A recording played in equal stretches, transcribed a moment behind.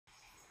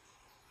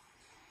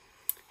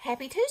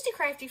Happy Tuesday,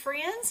 crafty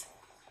friends.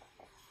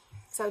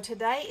 So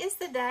today is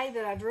the day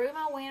that I drew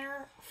my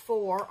winner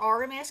for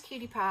RMS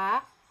Cutie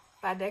Pie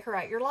by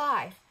Decorate Your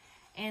Life.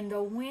 And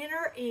the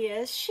winner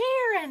is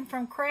Sharon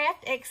from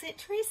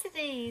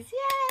Eccentricities.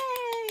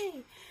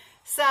 Yay!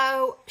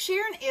 So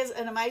Sharon is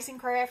an amazing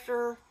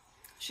crafter.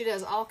 She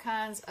does all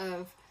kinds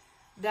of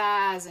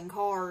dies and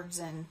cards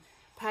and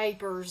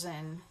papers,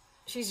 and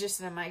she's just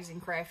an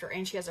amazing crafter.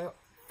 And she has a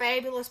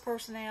fabulous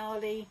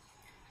personality.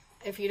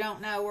 If you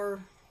don't know her,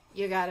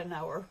 you gotta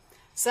know her.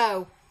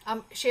 So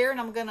Sharon,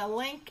 I'm gonna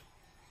link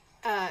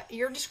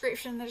your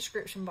description in the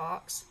description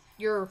box.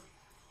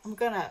 I'm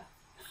gonna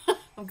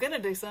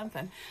do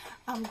something.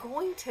 I'm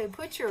going to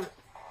put your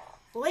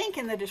link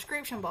in the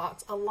description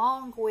box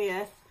along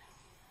with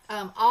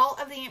all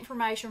of the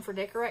information for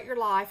Decorate Your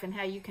Life and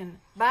how you can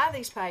buy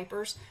these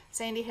papers.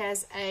 Sandi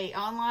has a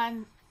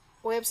online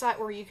website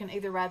where you can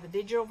either buy the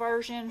digital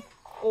version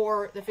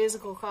or the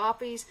physical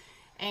copies.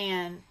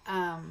 And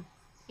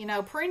you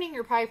know, printing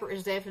your paper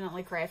is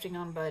definitely crafting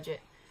on a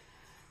budget,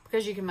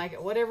 because you can make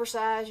it whatever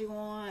size you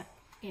want.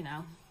 You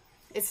know,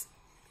 it's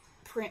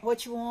print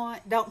what you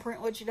want, don't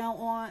print what you don't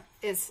want.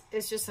 It's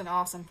just an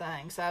awesome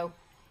thing. So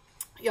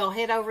y'all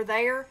head over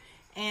there,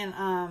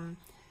 and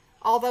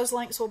all those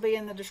links will be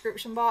in the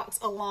description box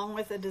along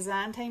with the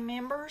design team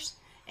members,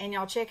 and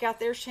y'all check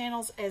out their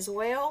channels as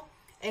well.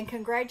 And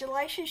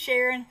congratulations,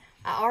 Sharon.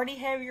 I already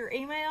have your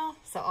email,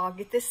 so I'll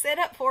get this set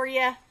up for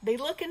you. Be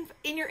looking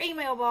in your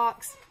email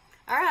box.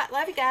 All right,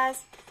 love you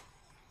guys.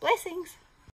 Blessings.